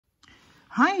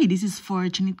Hi, this is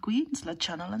Fortunate Queen, Slot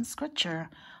Channel and Scratcher.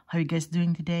 How are you guys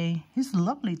doing today? It's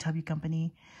lovely to have you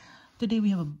company. Today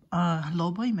we have a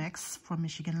Lowboy Mix from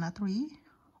Michigan Lottery.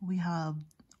 We have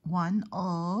one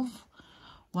of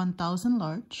 1,000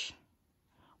 large,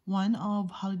 one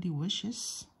of Holiday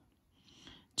Wishes,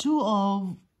 two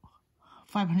of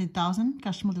 500,000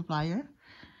 cash multiplier,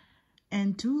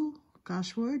 and two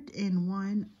Cashword and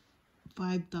one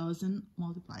 5,000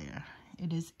 multiplier.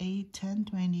 It is a 10,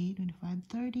 20, 25,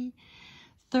 30,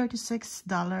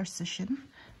 $36 session.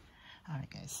 All right,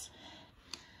 guys.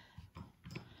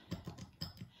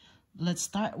 Let's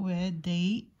start with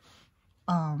the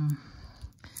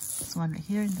this one right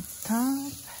here in the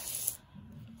top.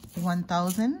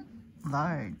 1,000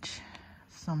 large.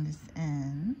 Sum this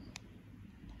in.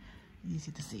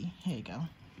 Easy to see. Here you go.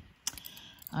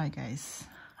 All right, guys.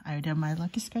 I already have my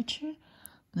lucky scratcher.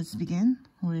 Let's begin.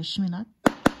 Wish me luck.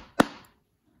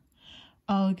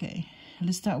 Okay,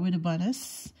 let's start with the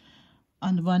bonus.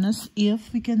 On the bonus,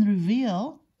 if we can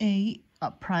reveal a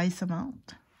prize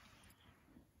amount.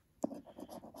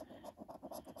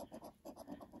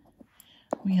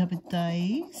 We have a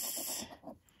dice,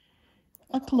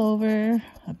 a clover,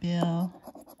 a bill,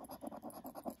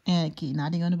 and okay,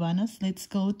 nothing on the bonus. Let's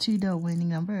go to the winning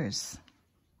numbers.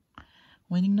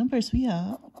 Winning numbers, we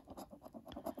have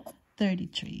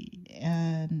 33,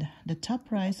 and the top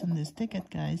prize on this ticket,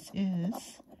 guys,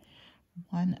 is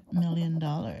 $1 million,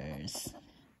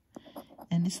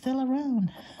 and it's still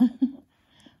around.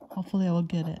 Hopefully I will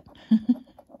get it.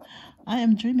 I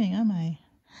am dreaming, am I?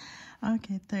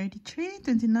 Okay, 33,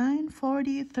 29,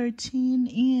 40, 13,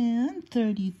 and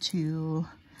 32.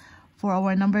 For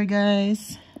our number,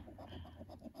 guys,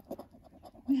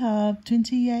 we have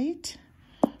 28,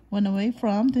 one away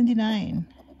from 29.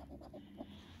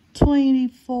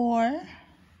 24,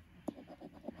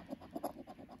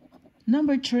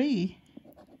 number 3,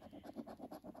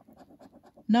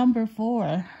 number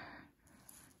 4,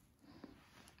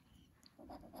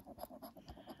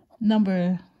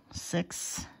 number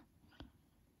 6,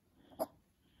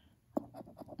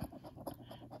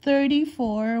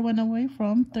 34, went away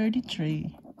from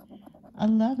 33,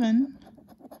 11,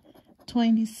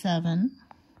 27,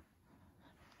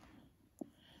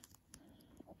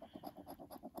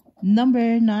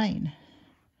 number 9,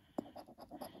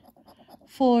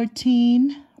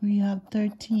 14, we have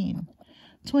 13,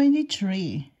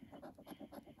 23,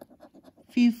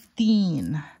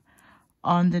 15.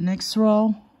 On the next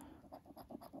row,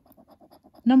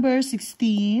 number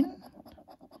 16,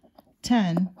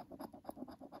 10,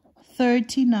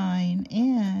 39,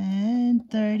 and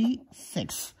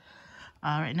 36.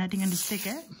 All right, nothing on this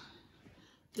ticket.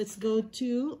 Let's go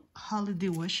to Holiday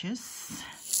Wishes.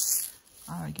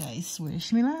 All right, guys,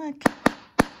 wish me luck.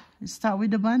 Let's start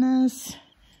with the bonus.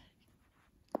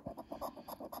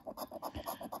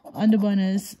 On the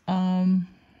bonus,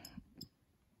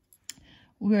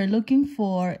 we are looking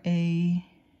for a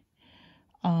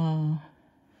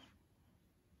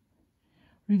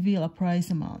reveal a prize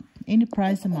amount, any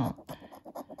prize amount.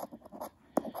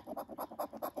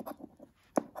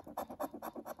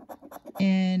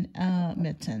 And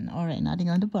mitten. All right, nothing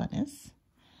on the bonus.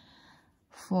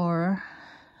 For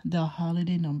the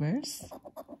holiday numbers,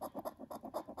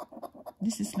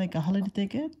 this is like a holiday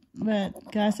ticket,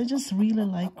 but guys, I just really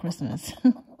like Christmas.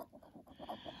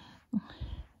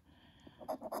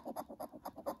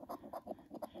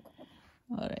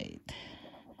 All right,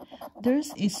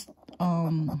 there's is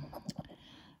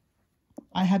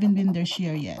I haven't been there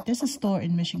here yet. There's a store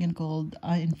in Michigan called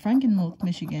in Frankenmuth,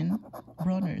 Michigan,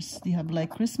 Bronner's. They have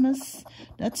like Christmas.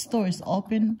 That store is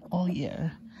open all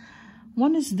year.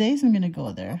 One of these days, I'm gonna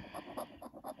go there.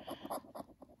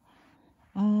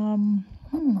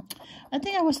 I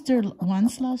think I was there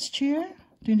once last year,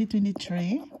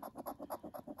 2023.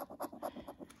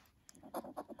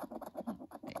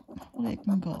 Hopefully I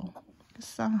can go.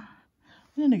 Cause, I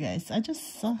don't know, guys. I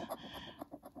just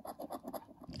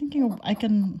thinking I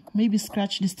can maybe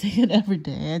scratch this ticket every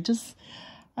day. I just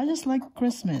like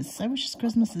Christmas. I wish it's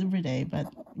Christmas every day, but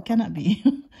it cannot be.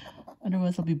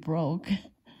 Otherwise, I'll be broke.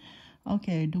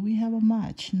 Okay, do we have a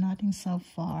match? Nothing so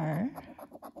far.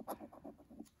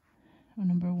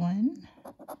 Number 1,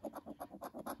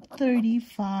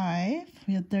 35.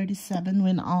 We have 37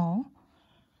 win all.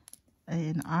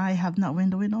 And I have not win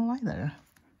the win all either.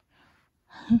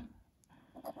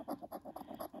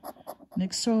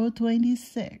 Next row,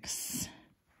 26.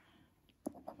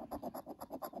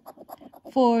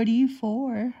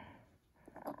 44.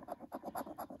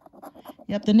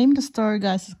 Yep, the name of the store,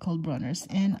 guys, is called Bronner's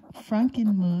in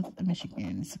Frankenmuth,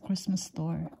 Michigan. It's a Christmas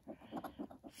store.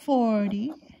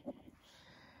 40.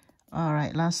 All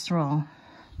right, last row.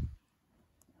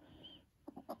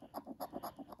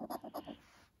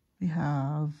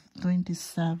 have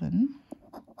 27,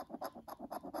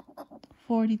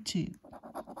 42.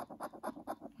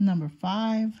 Number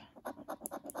 5,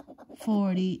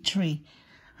 43.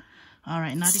 All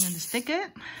right, nothing on this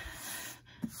ticket.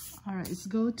 All right, let's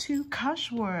go to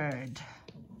Cashword.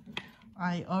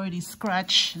 I already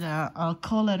scratched the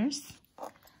call letters.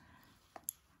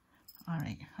 All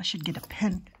right, I should get a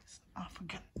pen. I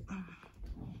forgot.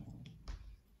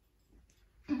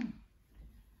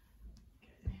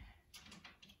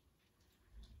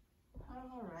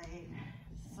 All right,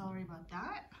 sorry about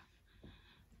that.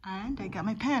 And I got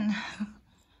my pen.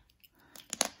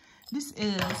 This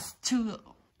is $2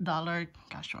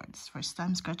 Cashwords. First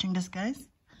time scratching this, guys.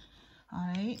 All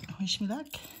right, wish me luck.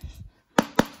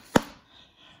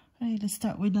 All right, let's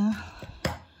start with the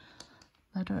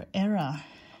letter era.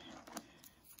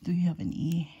 Do you have an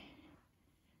E?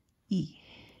 E.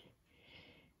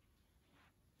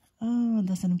 Oh,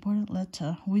 that's an important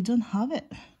letter. We don't have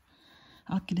it.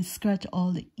 Okay, let's scratch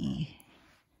all the E.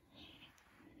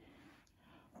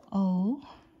 O.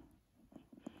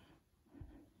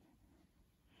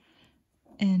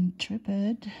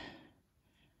 Intrepid.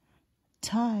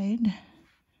 Tide.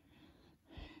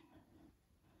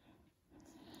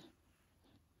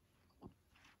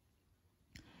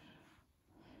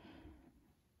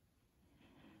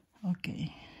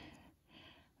 Okay,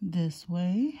 this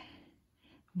way,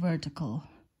 vertical.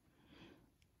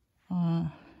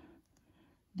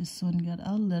 This one got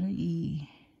a letter E.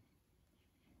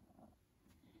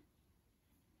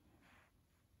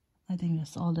 I think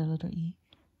that's all the letter E.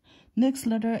 Next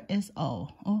letter is O.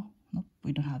 Oh, nope,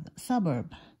 we don't have that.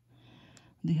 Suburb.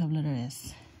 Do you have letter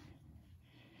S?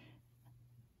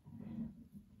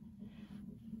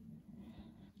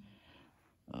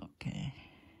 Okay.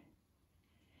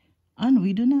 And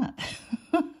we do not.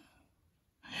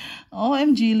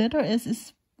 OMG, letter S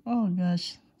is, oh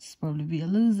gosh, it's probably be a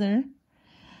loser.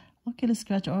 Okay, let's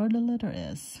scratch all the letter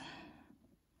S.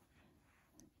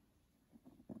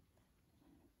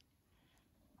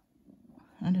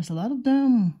 And there's a lot of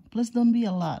them. Please don't be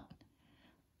a lot.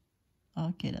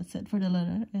 Okay, that's it for the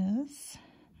letter S.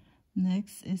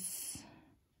 Next is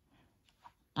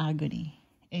agony.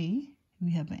 A.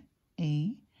 We have an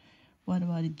A. What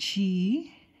about a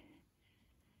G?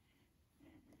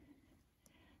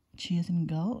 G is in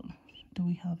gold. Do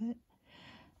we have it?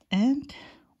 And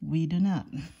we do not.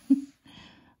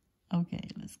 Okay,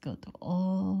 let's go to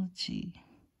all G.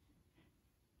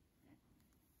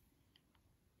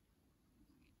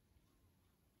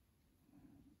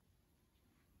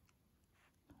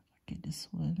 Okay, this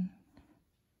one.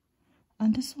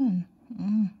 And this one.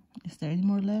 Is there any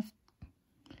more left?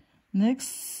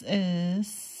 Next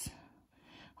is,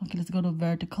 okay, let's go to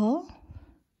vertical.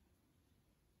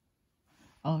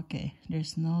 Okay,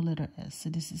 there's no letter S, so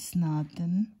this is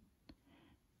nothing.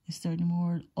 Is there any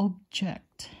more?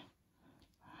 Object.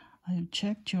 I have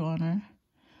checked, Your Honor.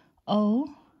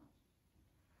 O,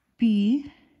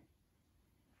 P,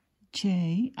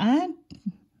 J, and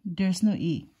there's no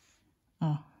E.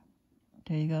 Oh,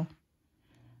 there you go.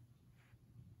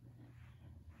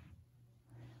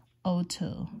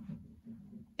 Auto.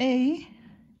 A,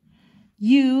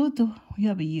 U, we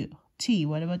have a U. T,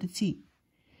 what about the T?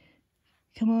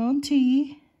 Come on,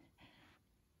 T.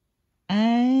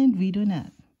 And we do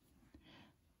not.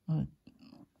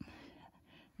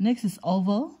 Next is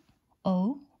oval.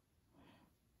 O,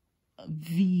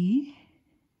 V,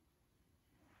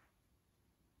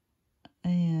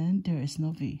 and there is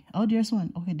no V. Oh, there's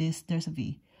one. Okay, there's a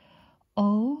V.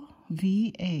 O,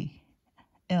 V, A,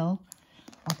 L.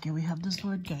 Okay, we have this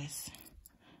word, guys.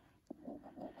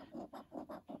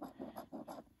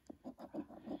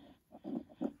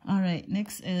 All right,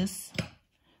 next is,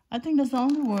 I think that's the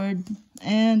only word,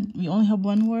 and we only have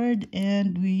one word,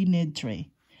 and we need tray.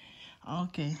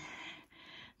 Okay,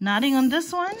 nothing on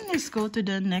this one. Let's go to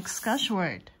the next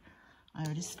Cashword. I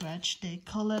already scratched the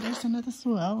call letters on it as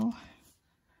well.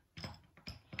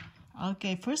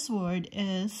 Okay, first word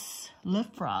is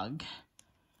leapfrog.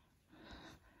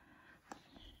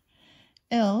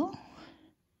 L,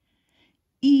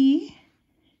 E,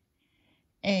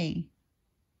 A,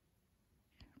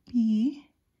 P,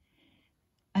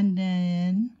 and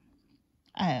then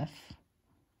F,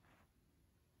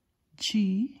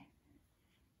 G.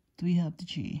 Do we have the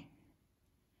G?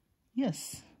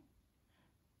 Yes.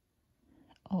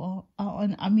 Oh,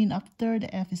 and I mean after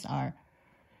the F is R.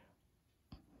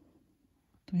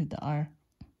 Do we have the R?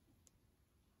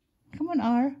 Come on,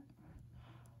 R.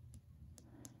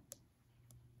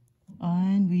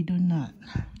 And we do not.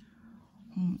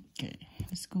 Okay,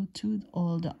 let's go to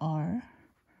all the R.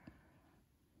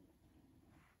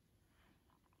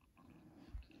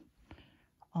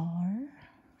 R.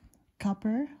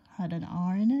 Copper had an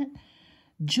R in it.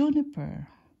 Juniper.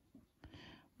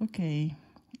 Okay,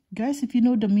 guys, if you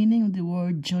know the meaning of the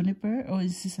word juniper, or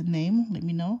is this a name, let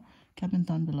me know. Comment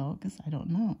down below, because I don't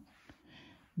know.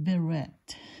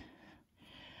 Beret.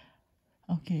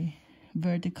 Okay,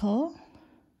 vertical.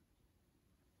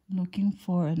 Looking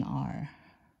for an R.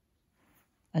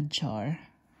 A jar.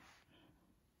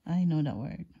 I know that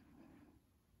word.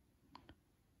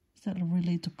 Is that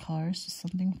related to cars or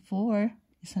something? 4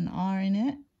 is an R in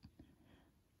it.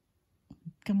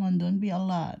 Come on, don't be a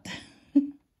lot.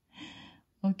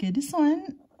 Okay, this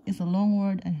one is a long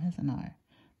word and it has an R.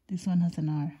 This one has an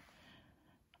R.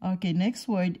 Okay, next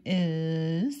word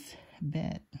is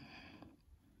bed.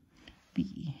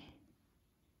 B.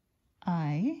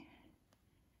 I.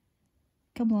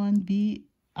 Come on, B.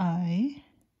 I.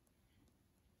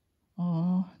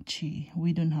 Oh, G.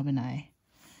 We don't have an I.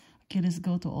 Okay, let's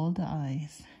go to all the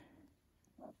I's.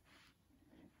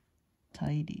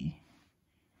 Tidy.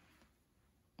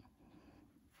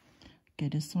 Okay,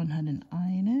 this one had an I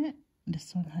in it.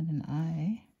 This one had an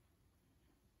I.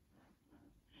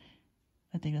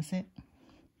 I think that's it.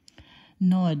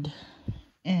 Nod.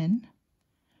 N.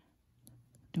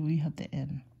 Do we have the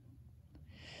N?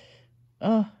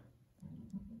 Oh.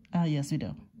 Ah, yes, we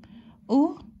do.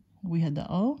 O. We had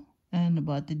the O. And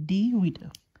about the D, we do.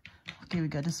 Okay, we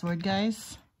got this word,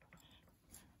 guys.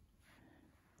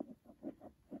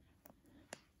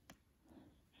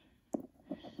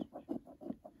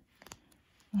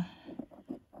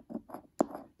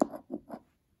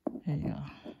 There you go.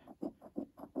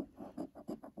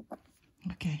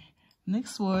 Okay,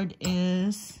 next word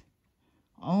is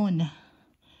own.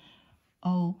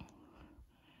 O.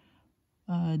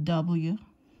 W.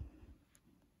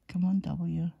 Come on,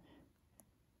 W.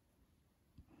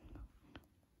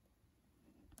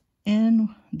 And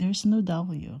there's no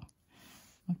W.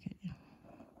 Okay.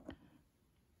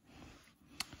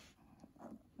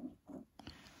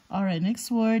 All right, next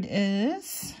word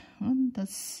is,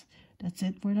 that's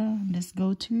it for the, let's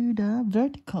go to the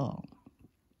vertical.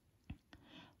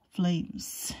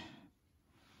 Flames.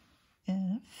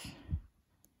 F.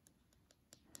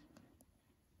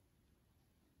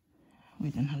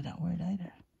 We don't have that word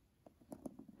either.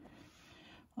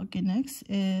 Okay, next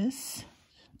is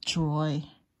Troy.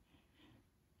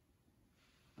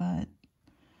 But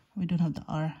we don't have the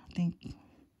R, I think.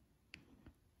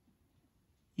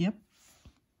 Yep.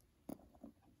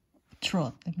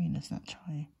 Trot. I mean, that's not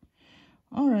Troy.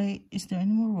 All right. Is there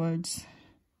any more words?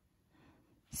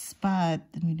 Spot.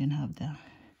 Then we didn't have the.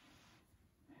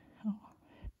 Oh.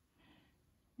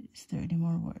 Is there any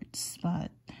more words? Spot.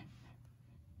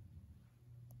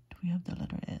 Do we have the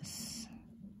letter S?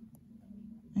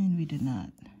 And we do not.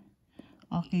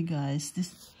 Okay, guys.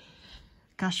 This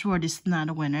Cashword is not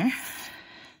a winner.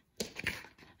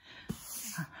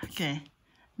 Okay.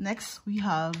 Next, we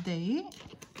have the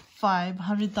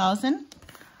 500,000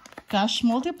 cash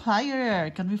multiplier.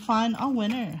 Can we find a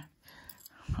winner?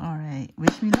 All right.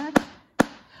 Wish me luck.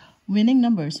 Winning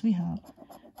numbers we have.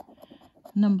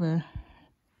 Number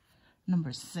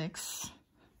 6.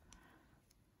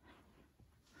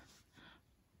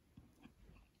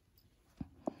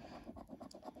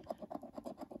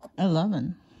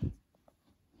 $11.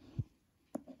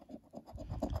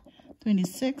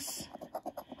 26,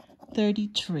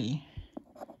 33,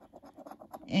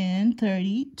 and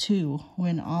 32.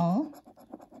 When all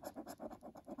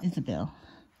Isabel.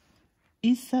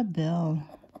 Isabel.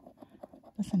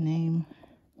 That's a name.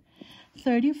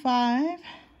 35.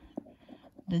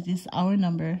 That is our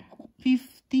number.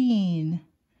 15.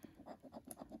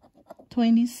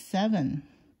 27.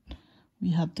 We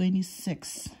have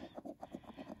 26.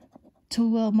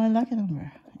 12, my lucky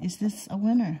number. Is this a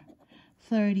winner?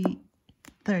 30.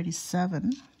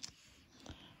 37.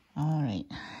 All right,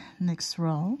 next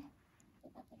row.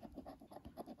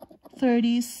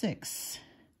 36.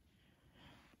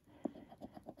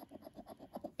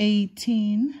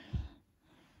 18.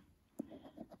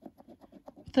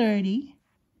 30.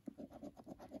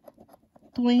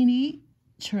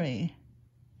 23.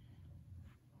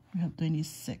 We have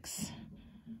 26.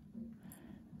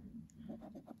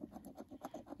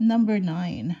 Number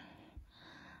 9.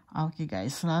 Okay,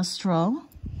 guys, last row.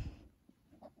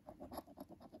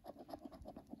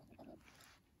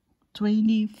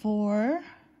 24.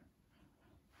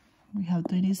 We have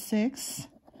 26.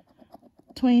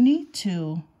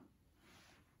 22.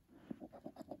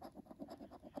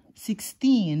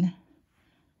 16.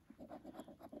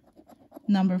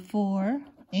 Number 4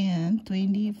 and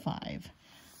 25.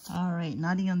 All right,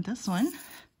 nothing on this one.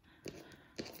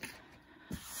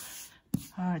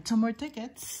 All right, 2 more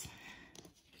tickets.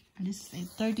 This is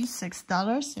a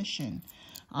 $36 session.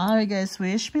 Alright guys,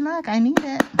 wish me luck. I need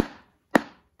it.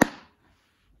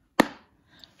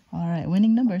 Alright,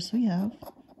 winning numbers we have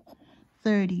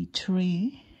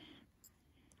 33,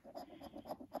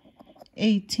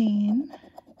 18,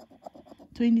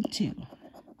 22,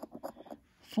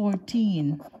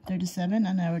 14, 37,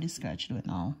 and I already scratched it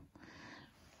all.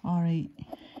 Alright.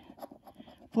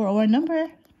 For our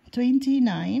number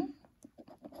 29,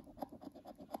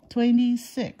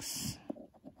 26,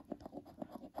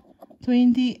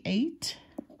 28,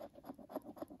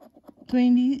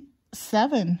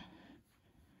 27.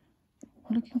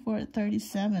 Looking for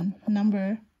 37.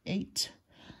 Number 8.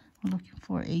 We're looking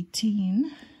for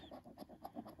 18,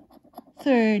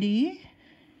 30,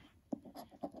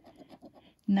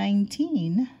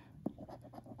 19,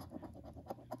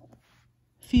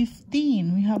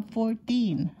 15. We have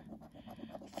 14.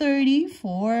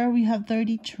 34. We have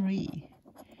 33.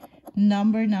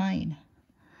 Number 9.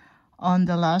 On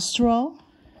the last row,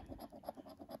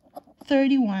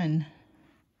 31.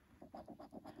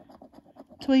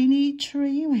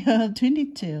 23, we have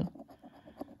 22.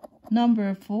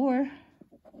 Number 4.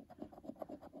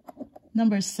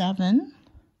 Number 7.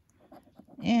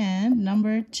 And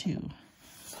number 2.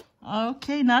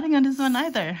 Okay, nothing on this one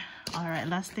either. Alright,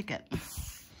 last ticket.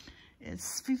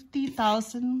 It's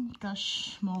 50,000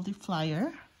 cash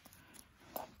multiplier.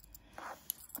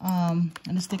 And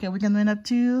this ticket we can win up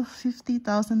to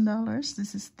 $50,000.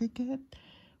 This is ticket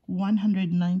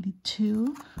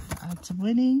 192. Odds of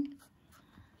winning.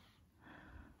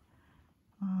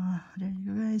 There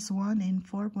you go guys, 1 in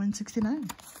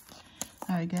 4.69.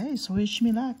 Alright guys, wish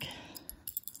me luck.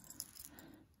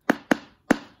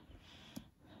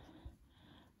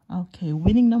 Okay,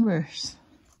 winning numbers.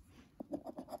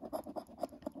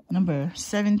 Number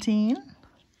 17,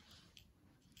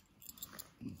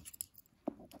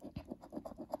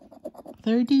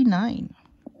 39,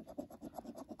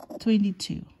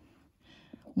 22.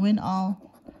 Win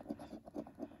all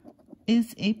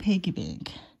is a piggy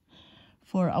bank.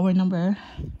 For our number,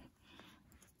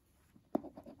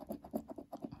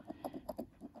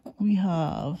 we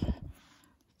have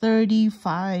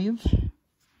 35.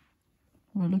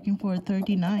 We're looking for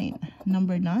 39.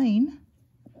 Number 9,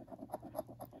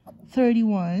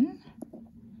 31,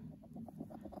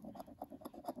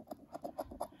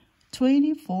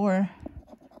 24,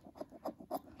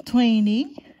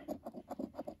 20,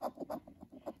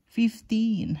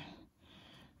 15,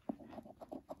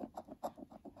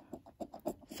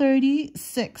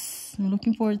 36. I'm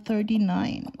looking for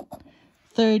 39,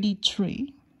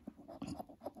 33,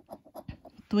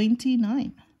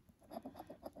 29,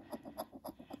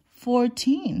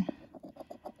 14,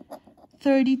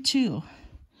 32.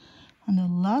 And the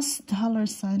last dollar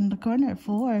sign in the corner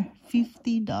for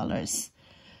 $50.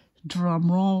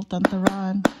 Drum roll,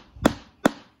 tantaran.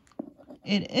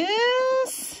 It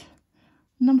is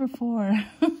number 4.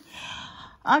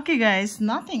 Okay guys,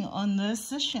 nothing on this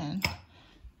session.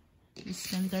 We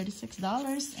spent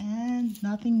 $36 and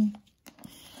nothing.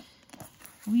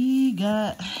 We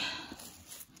got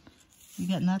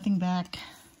nothing back.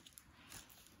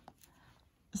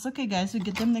 It's okay guys, we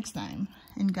get them next time.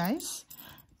 And guys,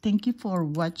 thank you for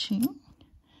watching.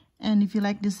 And if you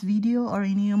like this video or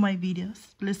any of my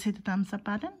videos, please hit the thumbs up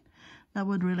button. That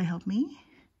would really help me.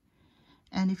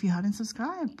 And if you haven't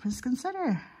subscribed, please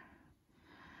consider.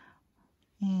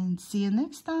 And see you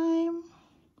next time.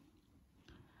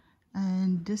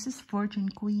 And this is Fortune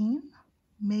Queen.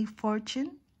 May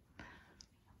fortune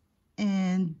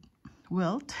and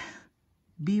wealth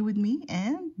be with me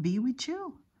and be with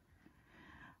you.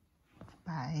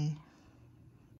 Bye.